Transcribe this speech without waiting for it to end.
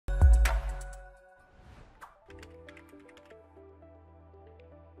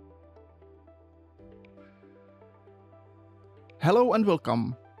Hello and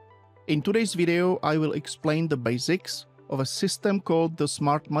welcome. In today's video, I will explain the basics of a system called the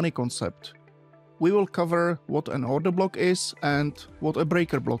smart money concept. We will cover what an order block is and what a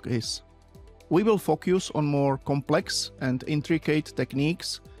breaker block is. We will focus on more complex and intricate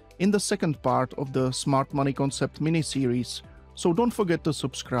techniques in the second part of the smart money concept mini-series, so don't forget to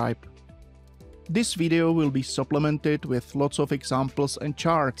subscribe. This video will be supplemented with lots of examples and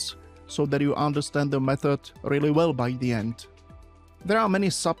charts so that you understand the method really well by the end. There are many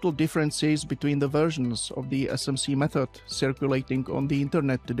subtle differences between the versions of the SMC method circulating on the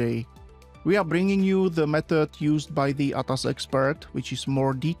internet today. We are bringing you the method used by the ATAS expert, which is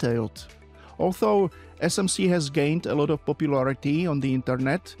more detailed. Although SMC has gained a lot of popularity on the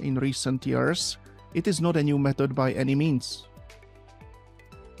internet in recent years, it is not a new method by any means.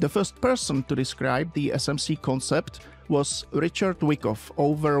 The first person to describe the SMC concept was Richard Wyckoff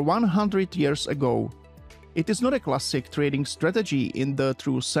over 100 years ago. It is not a classic trading strategy in the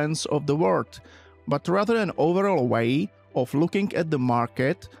true sense of the word, but rather an overall way of looking at the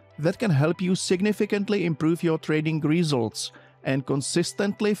market that can help you significantly improve your trading results and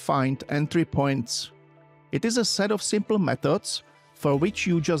consistently find entry points. It is a set of simple methods for which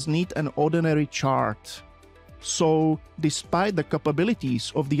you just need an ordinary chart. So, despite the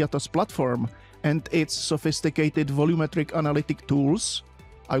capabilities of the ATAS platform and its sophisticated volumetric analytic tools,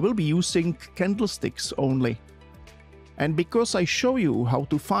 I will be using candlesticks only. And because I show you how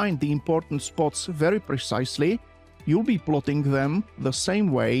to find the important spots very precisely, you'll be plotting them the same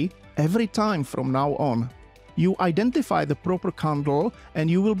way every time from now on. You identify the proper candle and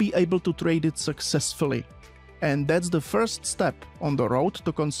you will be able to trade it successfully. And that's the first step on the road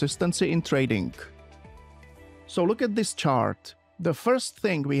to consistency in trading. So look at this chart. The first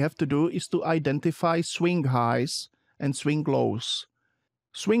thing we have to do is to identify swing highs and swing lows.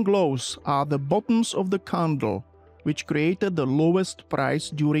 Swing lows are the bottoms of the candle, which created the lowest price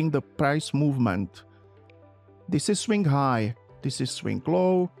during the price movement. This is swing high, this is swing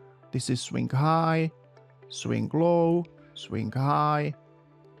low, this is swing high, swing low, swing high,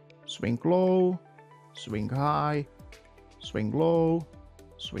 swing low, swing high, swing low,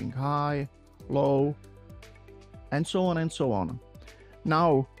 swing high, low, and so on and so on.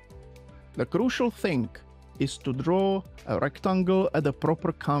 Now, the crucial thing is to draw a rectangle at the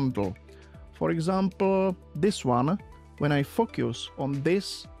proper candle. For example, this one, when I focus on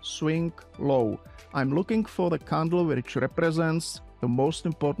this swing low, I'm looking for the candle which represents the most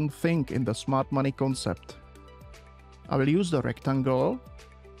important thing in the smart money concept. I will use the rectangle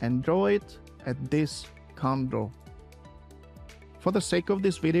and draw it at this candle. For the sake of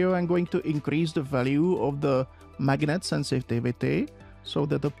this video, I'm going to increase the value of the magnet sensitivity so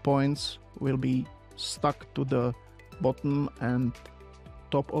that the points will be stuck to the bottom and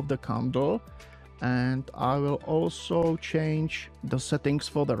top of the candle, and I will also change the settings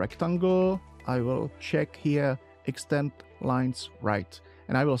for the rectangle. I will check here extend lines right,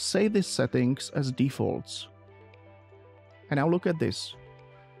 and I will save these settings as defaults. And now look at this.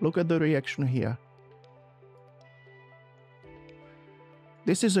 Look at the reaction here.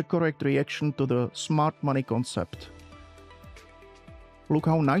 This is a correct reaction to the smart money concept. Look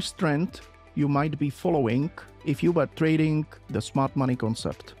how nice trend you might be following if you were trading the smart money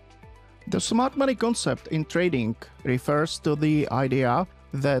concept. The smart money concept in trading refers to the idea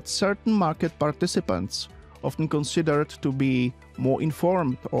that certain market participants, often considered to be more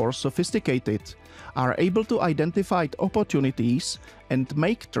informed or sophisticated, are able to identify opportunities and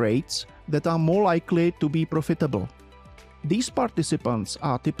make trades that are more likely to be profitable. These participants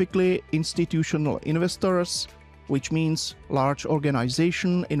are typically institutional investors, which means large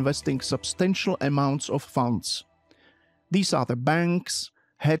organizations investing substantial amounts of funds. These are the banks,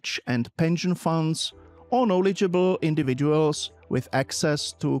 hedge and pension funds, or knowledgeable individuals with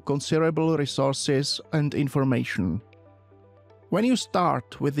access to considerable resources and information. When you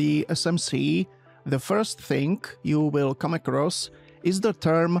start with the SMC, the first thing you will come across is the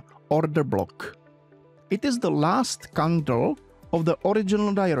term order block. It is the last candle of the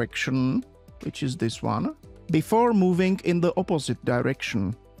original direction, which is this one, before moving in the opposite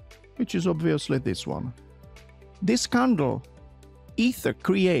direction, which is obviously this one. This candle either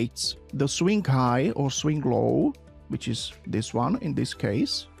creates the swing high or swing low, which is this one in this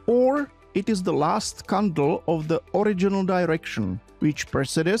case, or it is the last candle of the original direction, which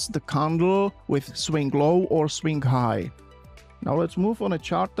precedes the candle with swing low or swing high. Now let's move on a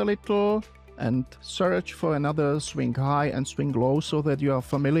chart a little and search for another swing high and swing low so that you are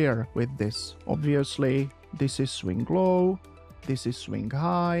familiar with this. Obviously, this is swing low, this is swing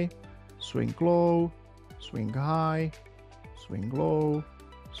high, swing low, swing high, swing low,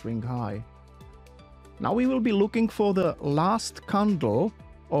 swing high. Now we will be looking for the last candle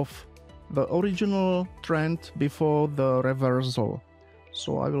of the original trend before the reversal.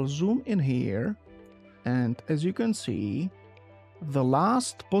 So I will zoom in here, and as you can see, the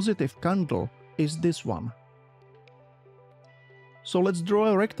last positive candle is this one. So let's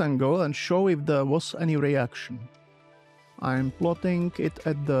draw a rectangle and show if there was any reaction. I'm plotting it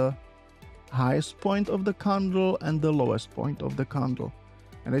at the highest point of the candle and the lowest point of the candle.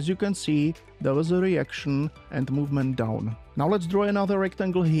 And as you can see, there was a reaction and movement down. Now let's draw another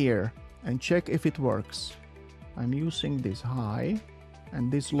rectangle here and check if it works. I'm using this high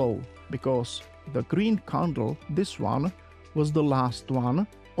and this low because the green candle, this one, was the last one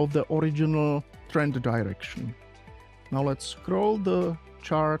of the original trend direction. Now let's scroll the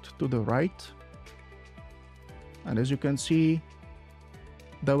chart to the right. And as you can see,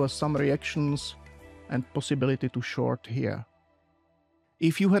 there were some reactions and possibility to short here.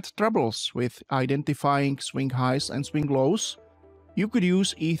 If you had troubles with identifying swing highs and swing lows, you could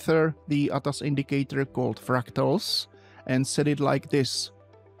use either the ATAS indicator called fractals and set it like this.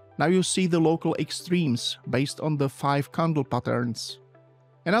 Now you see the local extremes based on the 5 candle patterns.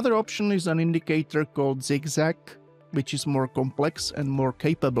 Another option is an indicator called zigzag, which is more complex and more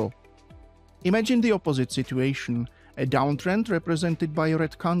capable. Imagine the opposite situation, a downtrend represented by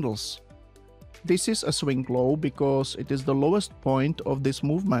red candles. This is a swing low because it is the lowest point of this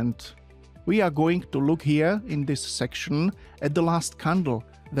movement. We are going to look here in this section at the last candle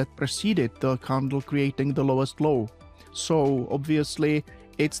that preceded the candle creating the lowest low. So obviously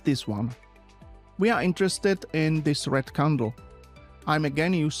it's this one. We are interested in this red candle. I'm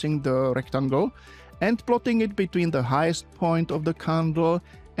again using the rectangle and plotting it between the highest point of the candle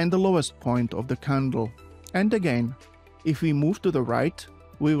and the lowest point of the candle. And again, if we move to the right,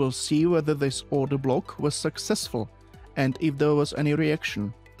 we will see whether this order block was successful and if there was any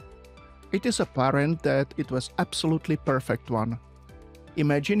reaction. It is apparent that it was absolutely perfect one.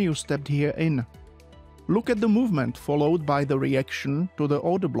 Imagine you stepped here in. Look at the movement followed by the reaction to the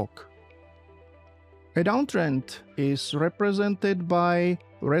order block. A downtrend is represented by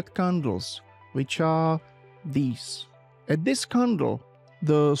red candles, which are these. At this candle,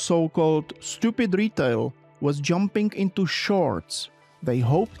 the so-called stupid retail was jumping into shorts. They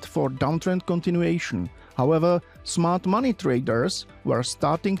hoped for downtrend continuation. However, smart money traders were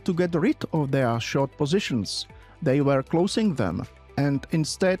starting to get rid of their short positions. They were closing them and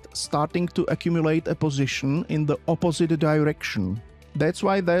instead starting to accumulate a position in the opposite direction. That's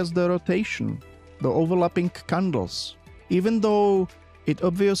why there's the rotation, the overlapping candles. Even though it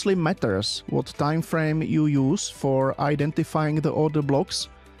obviously matters what time frame you use for identifying the order blocks,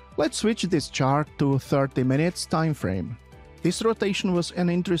 let's switch this chart to 30 minutes time frame. This rotation was an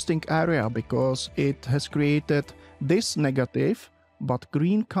interesting area because it has created this negative but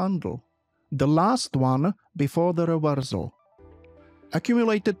green candle, the last one before the reversal.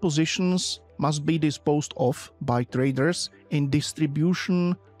 Accumulated positions must be disposed of by traders in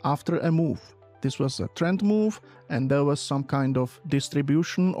distribution after a move. This was a trend move and there was some kind of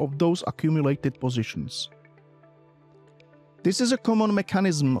distribution of those accumulated positions. This is a common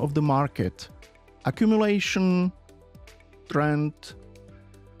mechanism of the market. Accumulation, trend,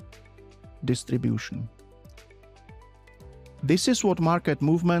 distribution. This is what market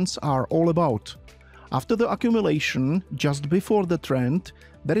movements are all about. After the accumulation, just before the trend,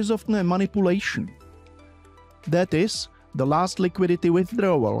 there is often a manipulation. That is, the last liquidity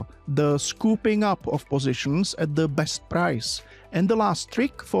withdrawal, the scooping up of positions at the best price, and the last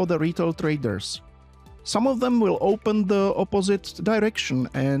trick for the retail traders. Some of them will open the opposite direction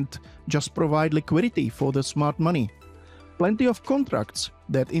and just provide liquidity for the smart money. Plenty of contracts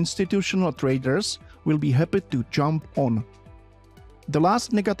that institutional traders will be happy to jump on. The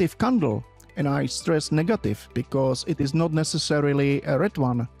last negative candle, and I stress negative because it is not necessarily a red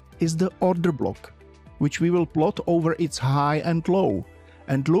one, is the order block, which we will plot over its high and low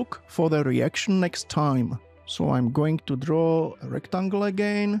and look for the reaction next time. So I'm going to draw a rectangle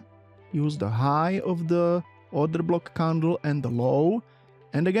again, use the high of the order block candle and the low,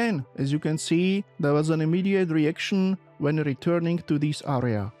 and again, as you can see, there was an immediate reaction when returning to this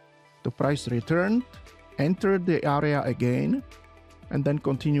area. The price returned, entered the area again, and then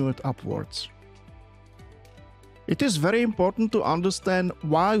continued upwards. It is very important to understand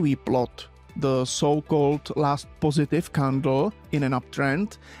why we plot the so-called last positive candle in an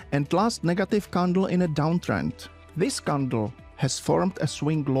uptrend and last negative candle in a downtrend. This candle has formed a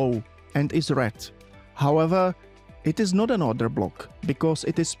swing low and is red. However, it is not an order block because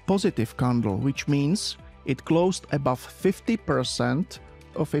it is positive candle, which means it closed above 50%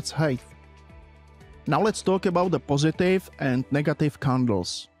 of its height. Now let's talk about the positive and negative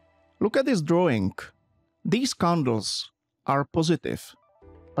candles. Look at this drawing. These candles are positive.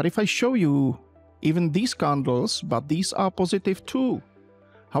 But if I show you even these candles, but these are positive too,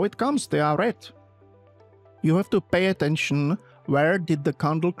 how it comes? They are red. You have to pay attention where did the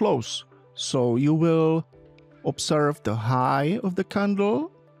candle close. So you will observe the high of the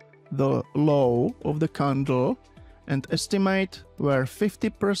candle, the low of the candle, and estimate where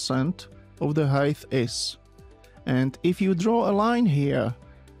 50% of the height is. And if you draw a line here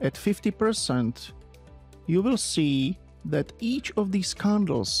at 50%, you will see that each of these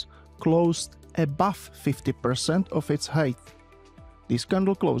candles closed above 50% of its height. This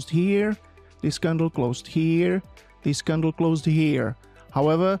candle closed here, this candle closed here, this candle closed here.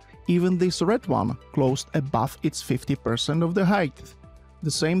 However, even this red one closed above its 50% of the height.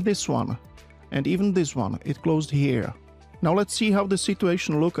 The same this one, and even this one, it closed here. Now let's see how the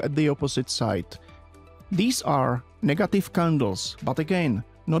situation look at the opposite side. These are negative candles, but again,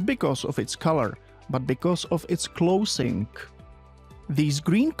 not because of its color, but because of its closing. These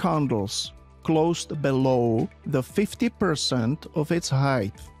green candles closed below the 50% of its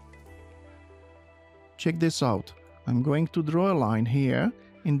height. Check this out. I'm going to draw a line here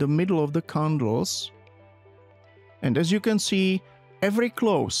in the middle of the candles. And as you can see, every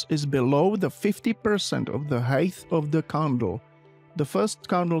close is below the 50% of the height of the candle. The first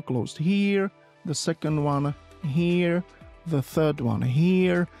candle closed here, the second one here, the third one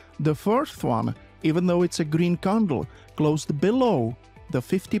here, the fourth one, even though it's a green candle, closed below the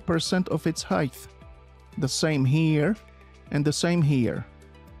 50% of its height. The same here and the same here.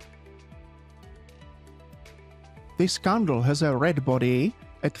 This candle has a red body.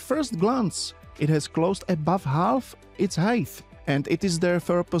 At first glance, it has closed above half its height, and it is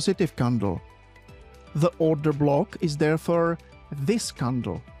therefore a positive candle. The order block is therefore this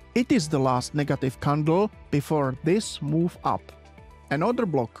candle. It is the last negative candle before this move up. An order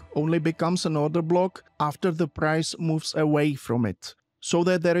block only becomes an order block after the price moves away from it, so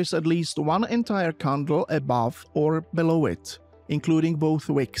that there is at least one entire candle above or below it, including both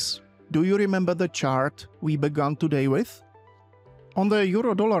wicks. Do you remember the chart we began today with? On the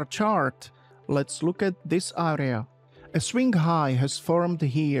euro-dollar chart, let's look at this area. A swing high has formed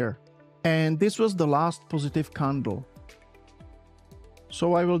here, and this was the last positive candle.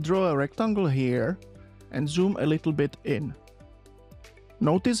 So I will draw a rectangle here and zoom a little bit in.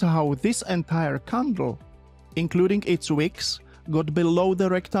 Notice how this entire candle, including its wicks, got below the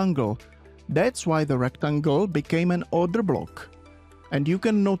rectangle. That's why the rectangle became an order block. And you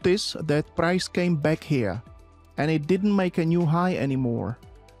can notice that price came back here, and it didn't make a new high anymore,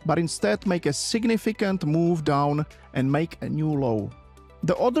 but instead make a significant move down and make a new low.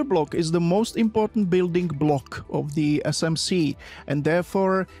 The order block is the most important building block of the SMC, and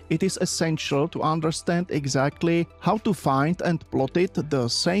therefore it is essential to understand exactly how to find and plot it the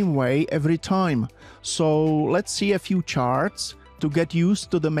same way every time. So let's see a few charts to get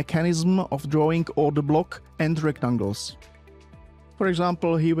used to the mechanism of drawing order block and rectangles. For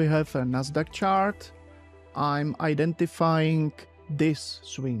example, here we have a Nasdaq chart. I'm identifying this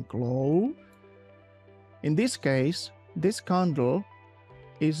swing low. In this case, this candle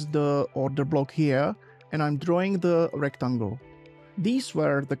is the order block here, and I'm drawing the rectangle. These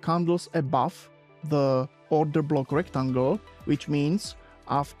were the candles above the order block rectangle, which means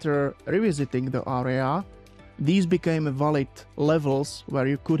after revisiting the area, these became valid levels where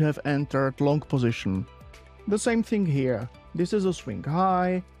you could have entered long position. The same thing here. This is a swing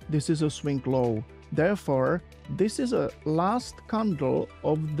high, this is a swing low. Therefore, this is a last candle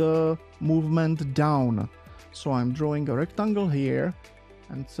of the movement down. So I'm drawing a rectangle here,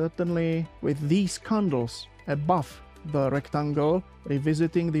 and certainly with these candles above the rectangle,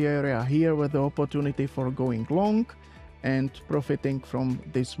 revisiting the area here with the opportunity for going long and profiting from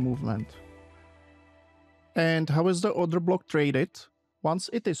this movement. And how is the order block traded? Once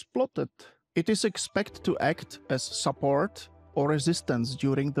it is plotted, it is expected to act as support or resistance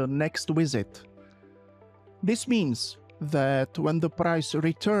during the next visit. This means that when the price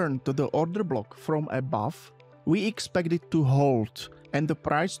returns to the order block from above, we expect it to hold and the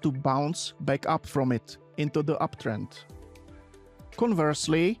price to bounce back up from it into the uptrend.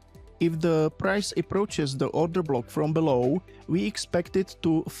 Conversely, if the price approaches the order block from below, we expect it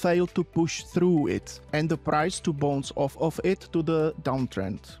to fail to push through it and the price to bounce off of it to the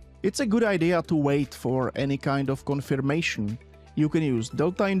downtrend. It's a good idea to wait for any kind of confirmation. You can use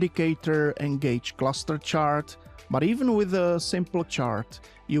delta indicator, engage cluster chart, but even with a simple chart,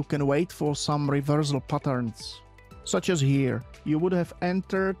 you can wait for some reversal patterns. Such as here, you would have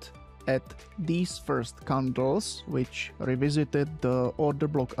entered at these first candles, which revisited the order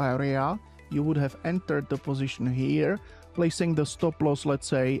block area. You would have entered the position here, placing the stop loss, let's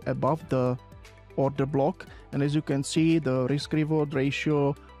say, above the order block, and as you can see, the risk-reward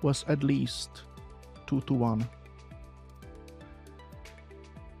ratio was at least 2-to-1.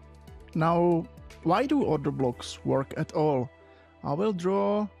 Now, why do order blocks work at all? I will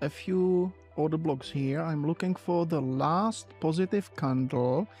draw a few order blocks here. I'm looking for the last positive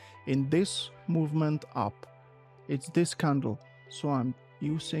candle in this movement up. It's this candle. So I'm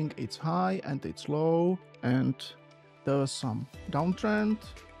using its high and its low, and there's some downtrend,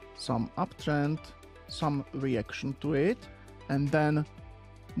 some uptrend, some reaction to it, and then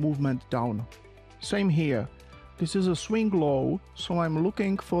movement down. Same here. This is a swing low, so I'm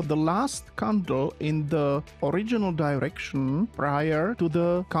looking for the last candle in the original direction prior to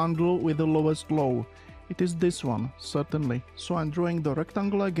the candle with the lowest low. It is this one, certainly. So I'm drawing the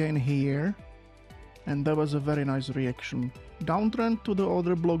rectangle again here, and there was a very nice reaction. Downtrend to the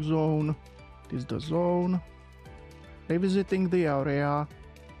order block zone. This is the zone. Revisiting the area,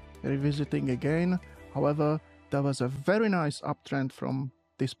 revisiting again. However, there was a very nice uptrend from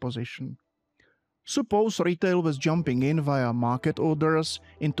this position. Suppose retail was jumping in via market orders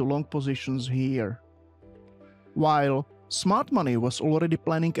into long positions here, while smart money was already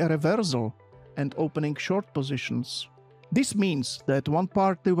planning a reversal and opening short positions. This means that one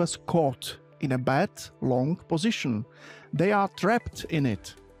party was caught in a bad long position. They are trapped in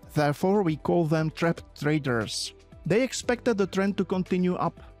it. Therefore, we call them trapped traders. They expected the trend to continue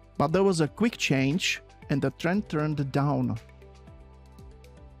up, but there was a quick change and the trend turned down.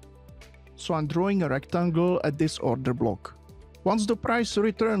 So I'm drawing a rectangle at this order block. Once the price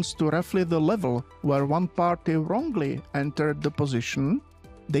returns to roughly the level where one party wrongly entered the position,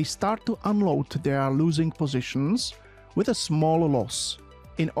 they start to unload their losing positions with a small loss.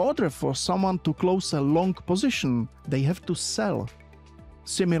 In order for someone to close a long position, they have to sell.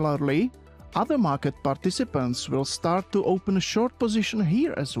 Similarly, other market participants will start to open a short position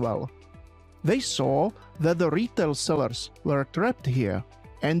here as well. They saw that the retail sellers were trapped here,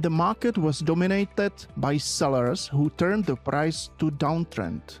 and the market was dominated by sellers who turned the price to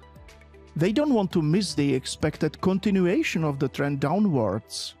downtrend. They don't want to miss the expected continuation of the trend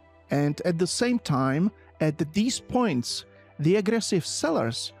downwards. And at the same time, at these points, the aggressive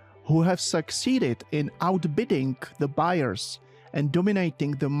sellers who have succeeded in outbidding the buyers and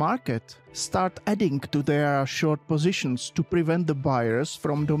dominating the market start adding to their short positions to prevent the buyers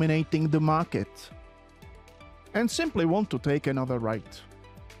from dominating the market, and simply want to take another ride.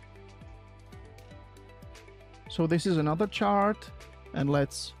 So this is another chart, and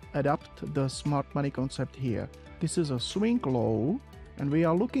let's adapt the smart money concept here. This is a swing low, and we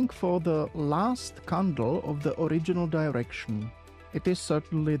are looking for the last candle of the original direction. It is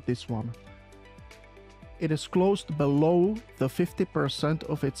certainly this one. It is closed below the 50%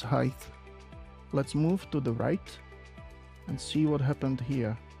 of its height. Let's move to the right and see what happened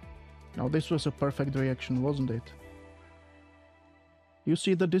here. Now this was a perfect reaction, wasn't it? You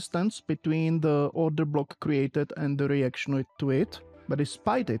see the distance between the order block created and the reaction to it, but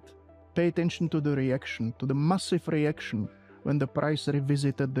despite it, pay attention to the reaction, to the massive reaction when the price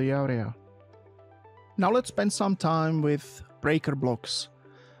revisited the area. Now let's spend some time with breaker blocks.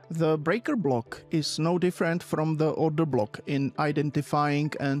 The breaker block is no different from the order block in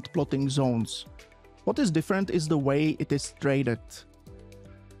identifying and plotting zones. What is different is the way it is traded.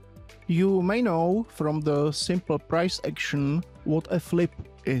 You may know from the simple price action what a flip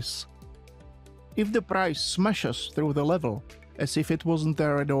is. If the price smashes through the level as if it wasn't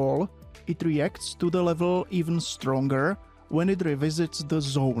there at all, it reacts to the level even stronger when it revisits the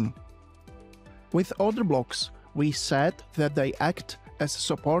zone. With order blocks, we said that they act as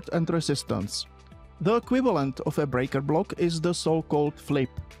support and resistance. The equivalent of a breaker block is the so-called flip.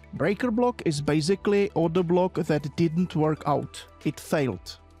 Breaker block is basically order block that didn't work out. It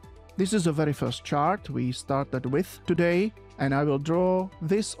failed. This is the very first chart we started with today, and I will draw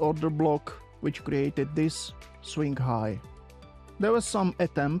this order block which created this swing high. There was some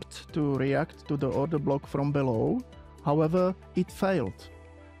attempt to react to the order block from below, however it failed.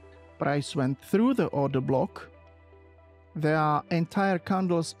 Price went through the order block. There are entire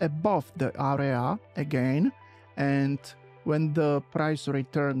candles above the area again, and when the price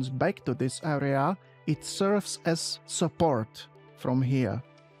returns back to this area, it serves as support from here,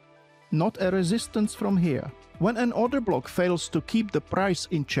 not a resistance from here. When an order block fails to keep the price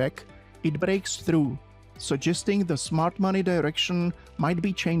in check, it breaks through, suggesting the smart money direction might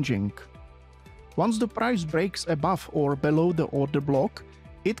be changing. Once the price breaks above or below the order block,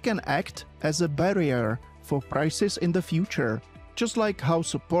 it can act as a barrier for prices in the future, just like how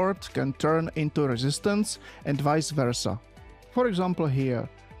support can turn into resistance and vice versa. For example, here,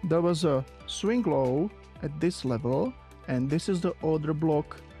 there was a swing low at this level, and this is the order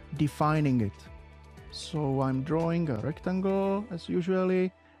block defining it. So I'm drawing a rectangle as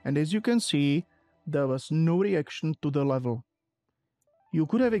usually, and as you can see, there was no reaction to the level. You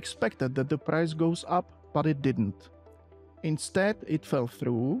could have expected that the price goes up, but it didn't. Instead, it fell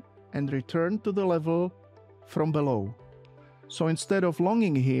through and returned to the level from below. So instead of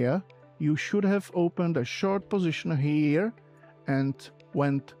longing here, you should have opened a short position here and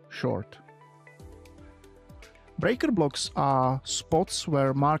went short. Breaker blocks are spots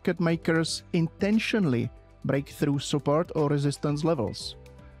where market makers intentionally break through support or resistance levels.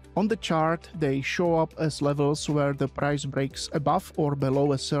 On the chart, they show up as levels where the price breaks above or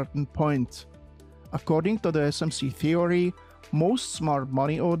below a certain point. According to the SMC theory, most smart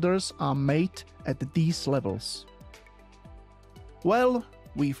money orders are made at these levels. Well,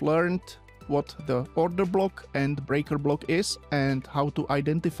 we've learned what the order block and breaker block is and how to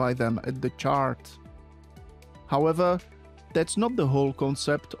identify them at the chart. However, that's not the whole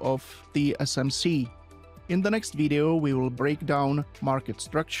concept of the SMC. In the next video, we will break down market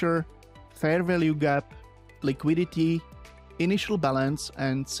structure, fair value gap, liquidity, initial balance,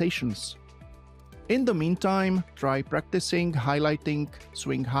 and sessions. In the meantime, try practicing highlighting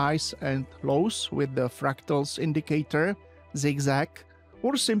swing highs and lows with the fractals indicator, zigzag,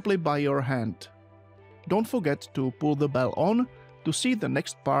 or simply by your hand. Don't forget to pull the bell on to see the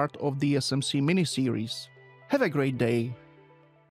next part of the SMC mini-series. Have a great day!